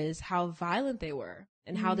noted was how violent they were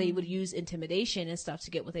and how they would use intimidation and stuff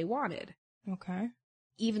to get what they wanted. Okay.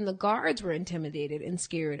 Even the guards were intimidated and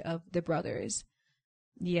scared of the brothers.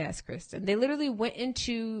 Yes, Kristen. They literally went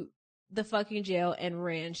into the fucking jail and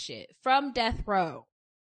ran shit from death row.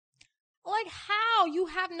 Like how? You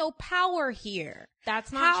have no power here.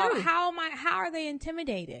 That's not true. How are they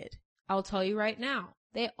intimidated? I'll tell you right now.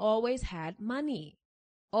 They always had money.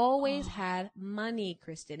 Always had money,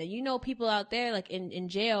 Kristen. And you know people out there, like in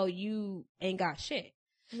jail, you ain't got shit.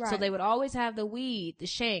 Right. So they would always have the weed, the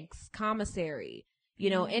shanks, commissary, you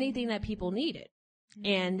know, anything that people needed.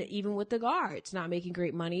 And even with the guards not making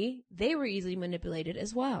great money, they were easily manipulated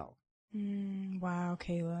as well. Wow,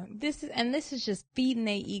 Kayla. This is just feeding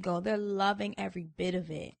their ego. They're loving every bit of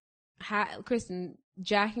it. Kristen,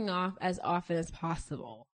 jacking off as often as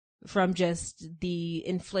possible from just the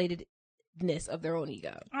inflatedness of their own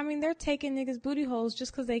ego. I mean, they're taking niggas' booty holes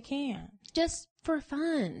just because they can. Just for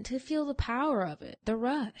fun, to feel the power of it, the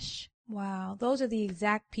rush. Wow. Those are the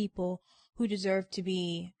exact people who deserve to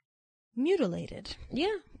be mutilated.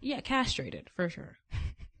 Yeah, castrated, for sure.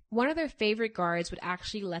 One of their favorite guards would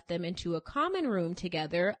actually let them into a common room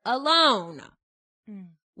together alone.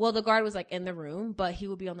 Well, the guard was like in the room, but he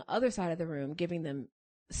would be on the other side of the room giving them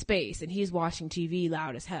space, and he's watching TV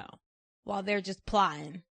loud as hell. While they're just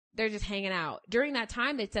plotting. They're just hanging out. During that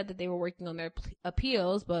time, they said that they were working on their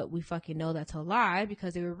appeals, but we fucking know that's a lie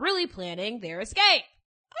because they were really planning their escape.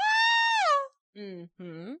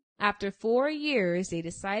 After 4 years, they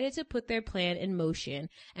decided to put their plan in motion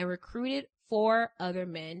and recruited 4 other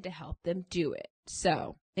men to help them do it.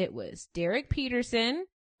 So it was Derek Peterson,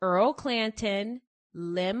 Earl Clanton,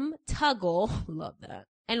 Lim Tuggle, love that,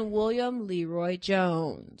 and William Leroy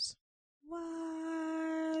Jones.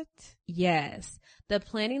 What? Yes. The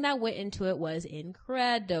planning that went into it was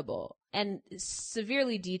incredible and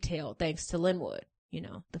severely detailed thanks to Linwood, you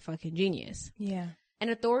know, the fucking genius. Yeah. And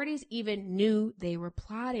authorities even knew they were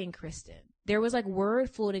plotting, Kristen. There was like word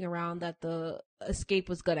floating around that the escape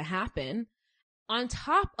was going to happen, on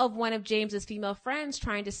top of one of James's female friends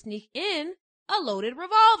trying to sneak in a loaded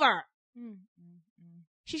revolver.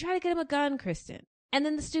 She tried to get him a gun, Kristen. And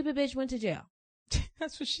then the stupid bitch went to jail.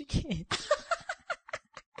 That's what she gets.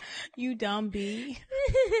 You dumb bee.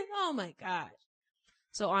 Oh my gosh.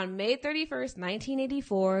 So on May 31st,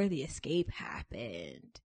 1984, the escape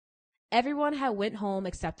happened. Everyone had went home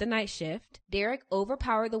except the night shift. Derek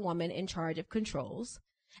overpowered the woman in charge of controls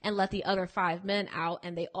and let the other 5 men out,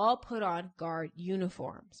 and they all put on guard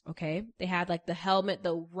uniforms, okay? They had like the helmet,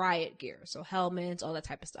 the riot gear, so helmets, all that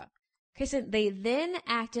type of stuff. Okay, so they then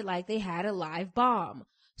acted like they had a live bomb.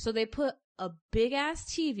 So they put a big-ass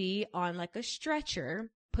TV on like a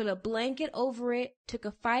stretcher, put a blanket over it, took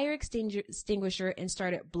a fire extinguisher, and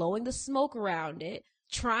started blowing the smoke around it,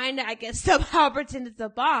 trying to, I guess, somehow pretend it's a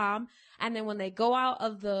bomb. And then when they go out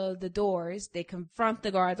of the doors, they confront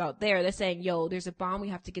the guards out there. They're saying, yo, there's a bomb. We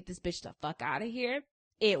have to get this bitch the fuck out of here.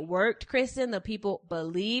 It worked, Kristen. The people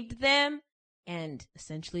believed them, and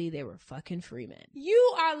essentially they were fucking free men.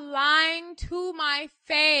 You are lying to my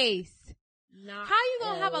face. Not How you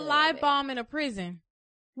gonna have a live bomb in a prison?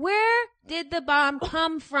 Where did the bomb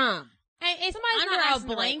come from? And it's Somebody's not under asking a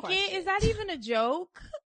the right blanket? question. Is that even a joke?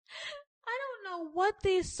 I don't know what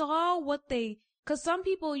they saw, because some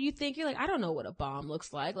people you're like, I don't know what a bomb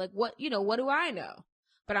looks like. Like, what do I know?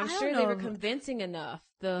 But I'm sure they were convincing enough.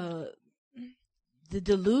 The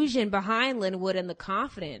delusion behind Linwood and the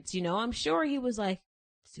confidence, I'm sure he was like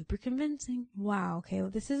super convincing. Wow. Okay.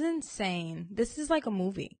 Well, this is insane. This is like a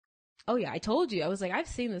movie. Oh yeah. I told you. I was like, I've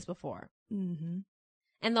seen this before. Mm-hmm.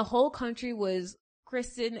 And the whole country was,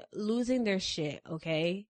 Kristen, losing their shit.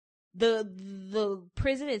 Okay. The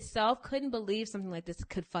prison itself couldn't believe something like this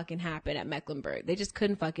could fucking happen at Mecklenburg. They just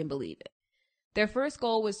couldn't fucking believe it. Their first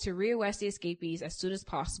goal was to rearrest the escapees as soon as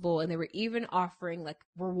possible, and they were even offering like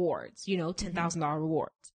rewards, $10,000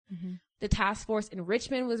 rewards. Mm-hmm. The task force in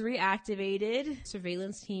Richmond was reactivated,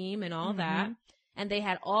 surveillance team and all that, and they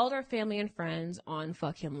had all their family and friends on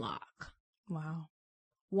fucking lock. Wow.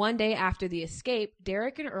 One day after the escape,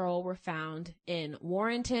 Derek and Earl were found in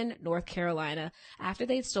Warrenton, North Carolina, after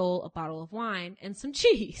they stole a bottle of wine and some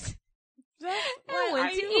cheese. And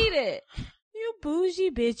went to eat it. You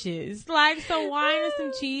bougie bitches. Like, so wine and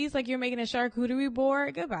some cheese, like you're making a charcuterie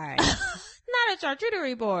board? Goodbye. Not a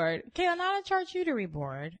charcuterie board. Okay, not a charcuterie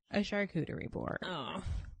board. A charcuterie board. Oh,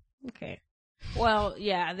 okay. Well,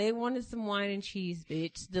 yeah, they wanted some wine and cheese,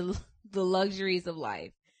 bitch. The luxuries of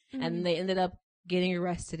life. Mm-hmm. And they ended up getting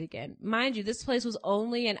arrested again. Mind you, this place was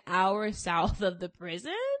only an hour south of the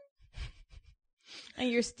prison. And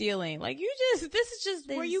you're stealing. Like, this is just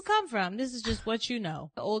where you come from. This is just what you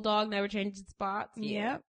know. The old dog never changes its spots.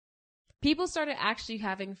 Yeah. People started actually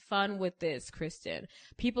having fun with this, Kristen.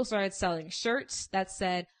 People started selling shirts that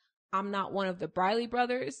said, I'm not one of the Briley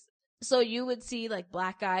brothers. So you would see like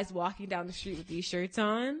black guys walking down the street with these shirts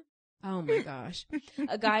on. Oh my gosh.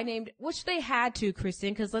 A guy named, which they had to, Kristen,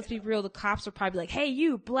 because let's be real, the cops were probably like, hey,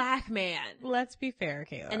 you black man. Let's be fair,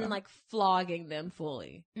 Kayla. And then like flogging them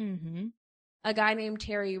fully. Mm-hmm. A guy named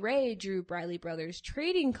Terry Ray drew Briley Brothers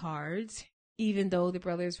trading cards, even though the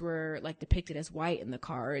brothers were like depicted as white in the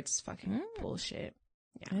cards. Fucking bullshit.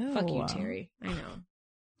 Yeah. Ew. Fuck you, Terry. I know.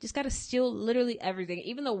 Just gotta steal literally everything.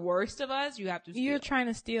 Even the worst of us, you have to steal. You're trying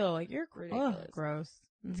to steal. Like, you're ridiculous. Oh, gross.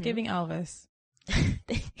 It's giving Elvis.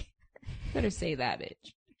 Better say that,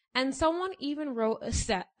 bitch. And someone even wrote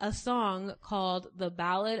a song called The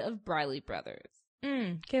Ballad of Briley Brothers.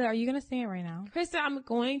 Kayla, are you going to sing it right now? Krista, I'm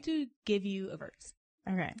going to give you a verse.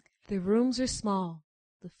 Okay. The rooms are small.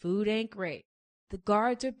 The food ain't great. The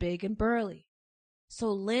guards are big and burly.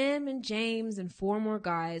 So Lim and James and 4 more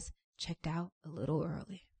guys checked out a little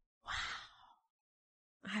early.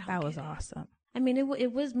 Wow. That was awesome. I mean,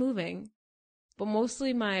 it was moving, but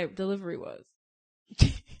mostly my delivery was.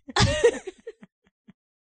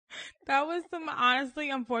 That was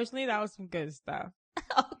unfortunately, that was some good stuff.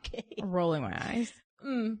 Okay. I'm rolling my eyes.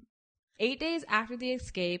 8 days after the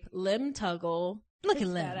escape, Lim Tuggle. Look at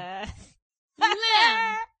Lim.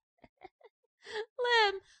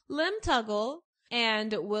 Lim Tuggle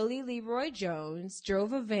and Willie Leroy Jones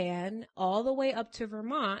drove a van all the way up to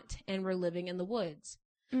Vermont and were living in the woods.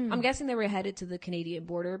 I'm guessing they were headed to the Canadian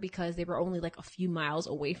border because they were only like a few miles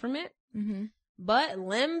away from it. Mm-hmm. But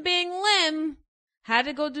Lim being Lim had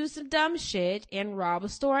to go do some dumb shit and rob a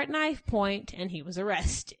store at knife point, and he was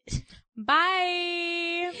arrested.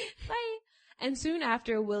 Bye. Bye. And soon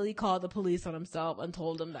after, Willie called the police on himself and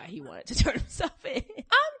told them that he wanted to turn himself in.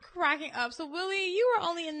 I'm cracking up. So, Willie, you were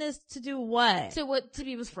only in this to do what? To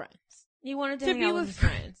be with friends. He wanted to hang out with his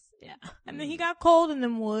friends. Yeah. And then he got cold in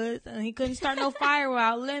them woods, and he couldn't start no fire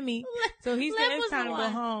without Lemmy. So he said it's time to go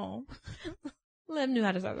home. Lim knew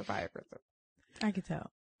how to start the fire, Kristen. I could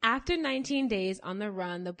tell. After 19 days on the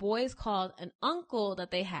run, the boys called an uncle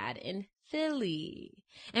that they had in Philly.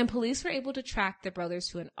 And police were able to track the brothers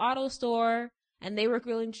to an auto store, and they were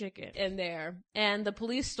grilling chicken in there. And the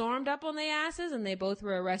police stormed up on their asses, and they both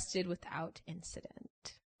were arrested without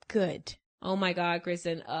incident. Good. Oh my God,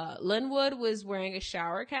 Kristen. Linwood was wearing a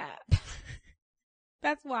shower cap.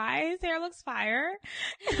 That's why his hair looks fire.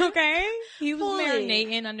 Okay? He was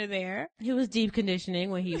marinating under there. He was deep conditioning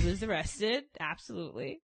when he was arrested.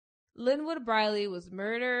 Absolutely. Linwood Briley was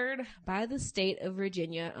murdered by the state of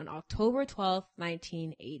Virginia on October 12th,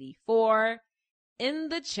 1984 in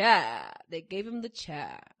the chair. They gave him the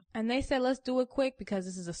chair. And they said, let's do it quick because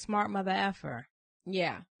this is a smart mother effer.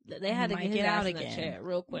 Yeah. They had to get his ass in that chair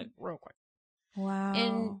real quick. Wow.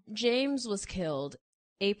 And James was killed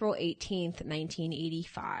April 18th,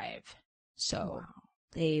 1985. So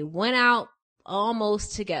they went out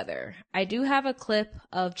almost together. I do have a clip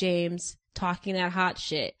of James talking that hot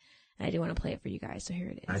shit, and I do want to play it for you guys, so here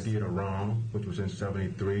it is. I did a wrong, which was in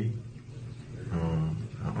 73. I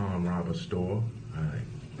armed robbed a store. I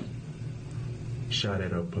shot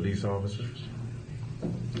at police officers.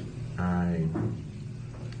 I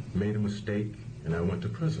made a mistake, and I went to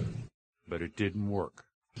prison. But it didn't work.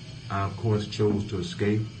 I, of course, chose to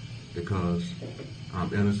escape because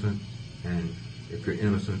I'm innocent, and if you're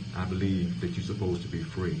innocent, I believe that you're supposed to be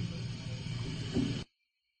free.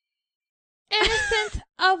 Innocent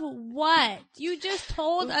of what? You just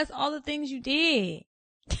told us all the things you did.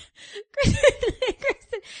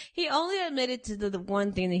 Kristen, he only admitted to the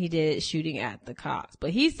one thing that he did, shooting at the cops,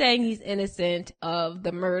 but he's saying he's innocent of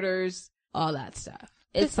the murders, all that stuff.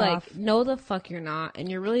 It's like, no, the fuck you're not,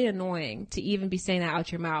 and you're really annoying to even be saying that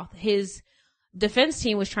out your mouth. His defense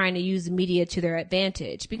team was trying to use the media to their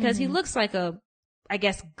advantage because he looks like a, I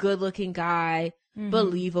guess, good-looking guy,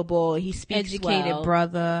 believable. He speaks educated well.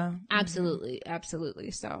 brother. Absolutely,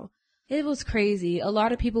 absolutely. So it was crazy. A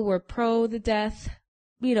lot of people were pro the death,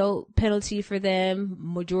 penalty for them.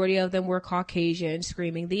 Majority of them were Caucasian,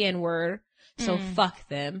 screaming the N-word. So fuck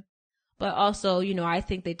them. But also, I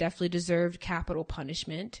think they definitely deserved capital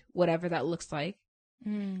punishment, whatever that looks like.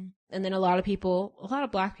 And then a lot of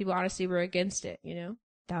black people honestly were against it,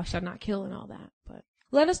 thou shalt not kill and all that. But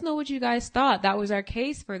let us know what you guys thought. That was our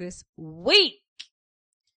case for this week.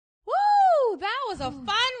 Woo! That was a fun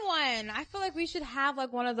one. I feel like we should have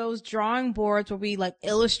like one of those drawing boards where we like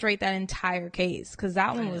illustrate that entire case, because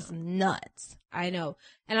that one was nuts. I know.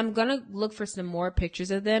 And I'm going to look for some more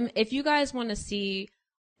pictures of them. If you guys want to see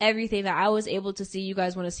everything that I was able to see, you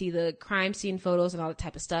guys want to see the crime scene photos and all that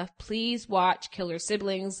type of stuff, please watch Killer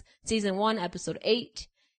Siblings season 1 episode 8.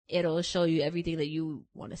 It'll show you everything that you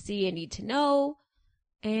want to see and need to know.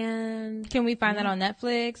 And can we find that on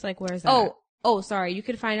Netflix? Like, where is that? Oh, sorry. You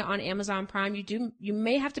can find it on Amazon Prime. You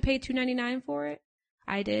may have to pay $2.99 for it.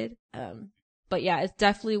 I did. But yeah, it's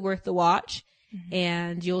definitely worth the watch.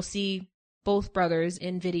 And you'll see both brothers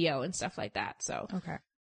in video and stuff like that. So okay.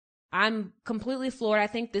 I'm completely floored. I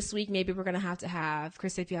think this week maybe we're going to have,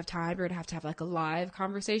 Chris, if you have time, we're going to have like a live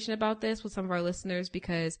conversation about this with some of our listeners,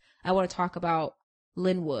 because I want to talk about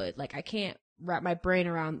Linwood. Like, I can't wrap my brain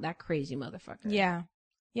around that crazy motherfucker. Yeah.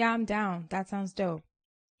 Yeah, I'm down. That sounds dope.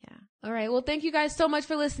 Yeah. All right. Well, thank you guys so much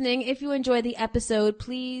for listening. If you enjoyed the episode,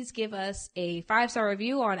 please give us a 5-star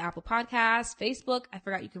review on Apple Podcasts, Facebook. I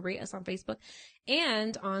forgot you can rate us on Facebook,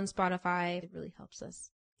 and on Spotify. It really helps us.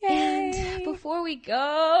 Yay. And before we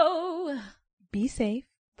go, be safe,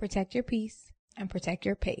 protect your peace, and protect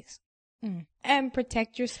your pace. And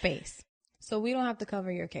protect your space, so we don't have to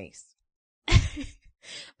cover your case.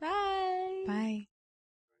 Bye. Bye.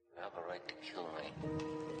 You have a right to kill me.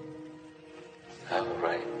 I have a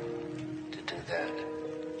right to do that.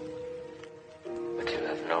 But you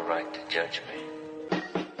have no right to judge me.